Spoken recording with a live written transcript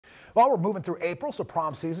Well, we're moving through April, so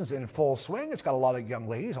prom season's in full swing. It's got a lot of young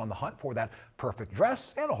ladies on the hunt for that perfect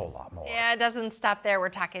dress and a whole lot more. Yeah, it doesn't stop there. We're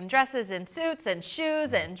talking dresses and suits and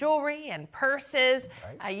shoes and jewelry and purses,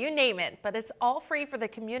 you name it. But it's all free for the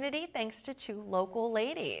community thanks to two local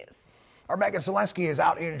ladies. Our Megan Zelensky is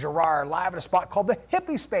out in Girard, live at a spot called the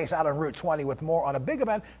Hippie Space out on Route 20 with more on a big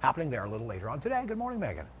event happening there a little later on today. Good morning,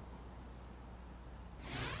 Megan.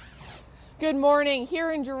 Good morning.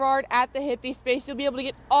 Here in Girard at the Hippie Space, you'll be able to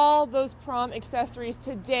get all those prom accessories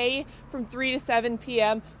today from 3 to 7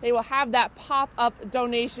 p.m. They will have that pop-up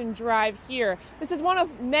donation drive here. This is one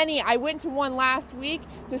of many. I went to one last week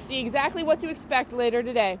to see exactly what to expect later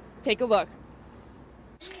today. Take a look.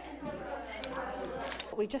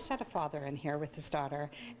 We just had a father in here with his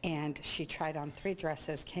daughter, and she tried on 3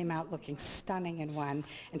 dresses, came out looking stunning in one,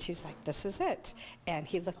 and she's like, this is it. And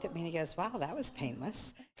he looked at me and he goes, wow, that was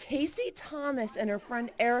painless. Tacey Thomas and her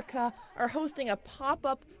friend Erica are hosting a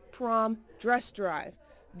pop-up prom dress drive.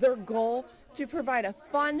 Their goal, to provide a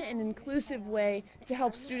fun and inclusive way to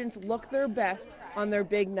help students look their best on their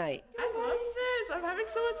big night. I love this. I'm having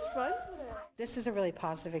so much fun. This is a really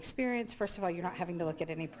positive experience. First of all, you're not having to look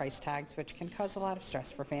at any price tags, which can cause a lot of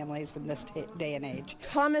stress for families in this day and age.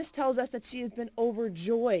 Thomas tells us that she has been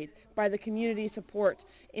overjoyed by the community support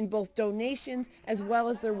in both donations as well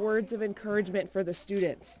as their words of encouragement for the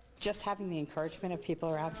students. Just having the encouragement of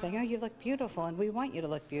people around saying, oh, you look beautiful, and we want you to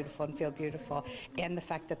look beautiful and feel beautiful. And the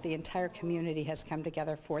fact that the entire community has come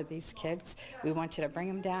together for these kids. We want you to bring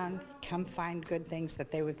them down, come find good things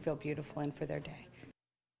that they would feel beautiful in for their day.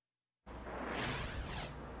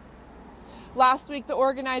 Last week, the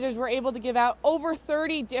organizers were able to give out over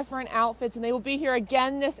 30 different outfits, and they will be here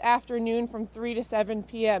again this afternoon from 3 to 7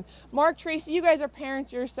 p.m. Mark, Tracy, you guys are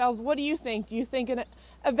parents yourselves. What do you think? Do you think an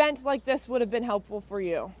event like this would have been helpful for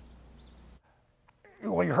you?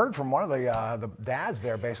 Well, you heard from one of the dads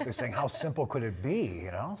there basically saying how simple could it be,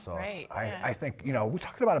 you know? So I think, you know, we're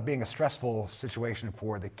talking about it being a stressful situation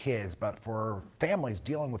for the kids, but for families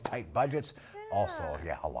dealing with tight budgets, also,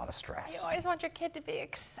 a lot of stress. You always want your kid to be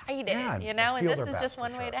excited, Yeah, you know, and this is best, just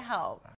one way to help.